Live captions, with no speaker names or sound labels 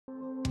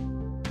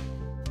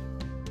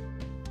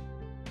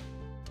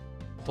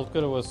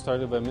Holtkotter was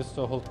started by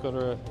Mr.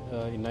 Holtkotter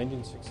in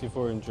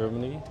 1964 in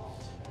Germany,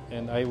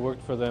 and I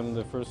worked for them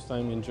the first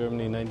time in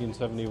Germany in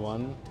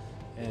 1971,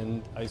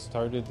 and I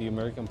started the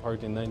American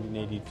part in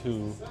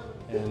 1982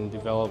 and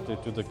developed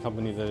it to the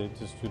company that it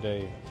is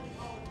today.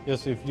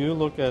 Yes, if you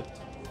look at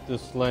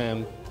this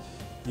lamp,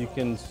 you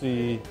can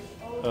see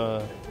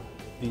the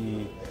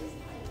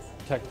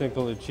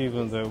technical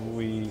achievement that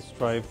we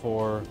strive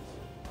for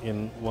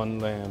in one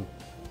lamp.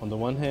 On the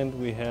one hand,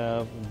 we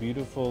have a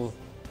beautiful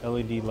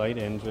LED light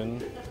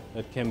engine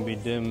that can be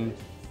dimmed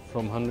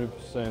from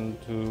 100%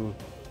 to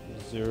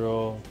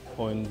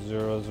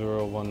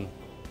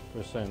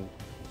 0.001%,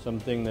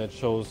 something that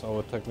shows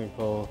our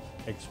technical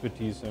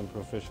expertise and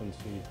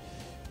proficiency.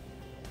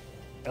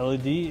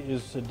 LED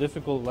is a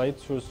difficult light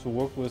source to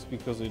work with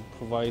because it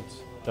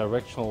provides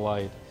directional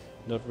light,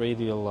 not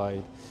radial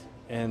light.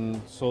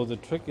 And so the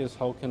trick is,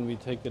 how can we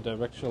take a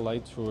directional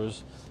light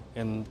source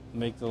and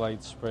make the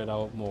light spread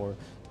out more?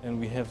 And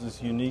we have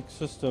this unique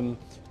system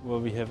where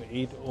we have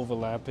 8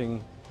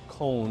 overlapping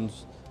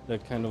cones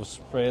that kind of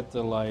spread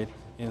the light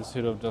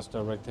instead of just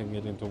directing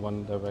it into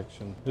one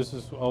direction. This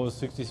is our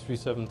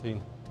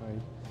 6317,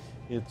 right?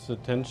 It's a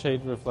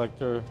 10-shade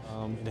reflector.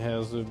 It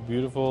has a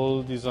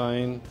beautiful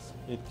design.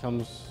 It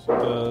comes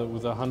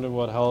with a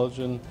 100-watt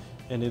halogen,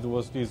 and it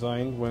was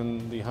designed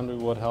when the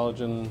 100-watt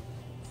halogen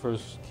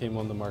first came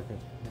on the market.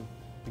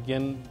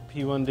 Again,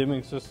 P1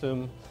 dimming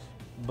system,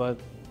 but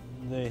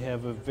they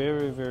have a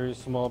very, very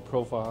small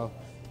profile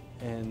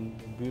and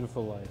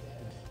beautiful light.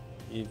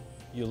 If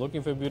you're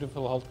looking for a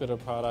beautiful Holtkotter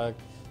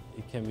product,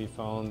 it can be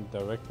found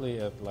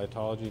directly at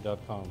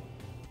Lightology.com.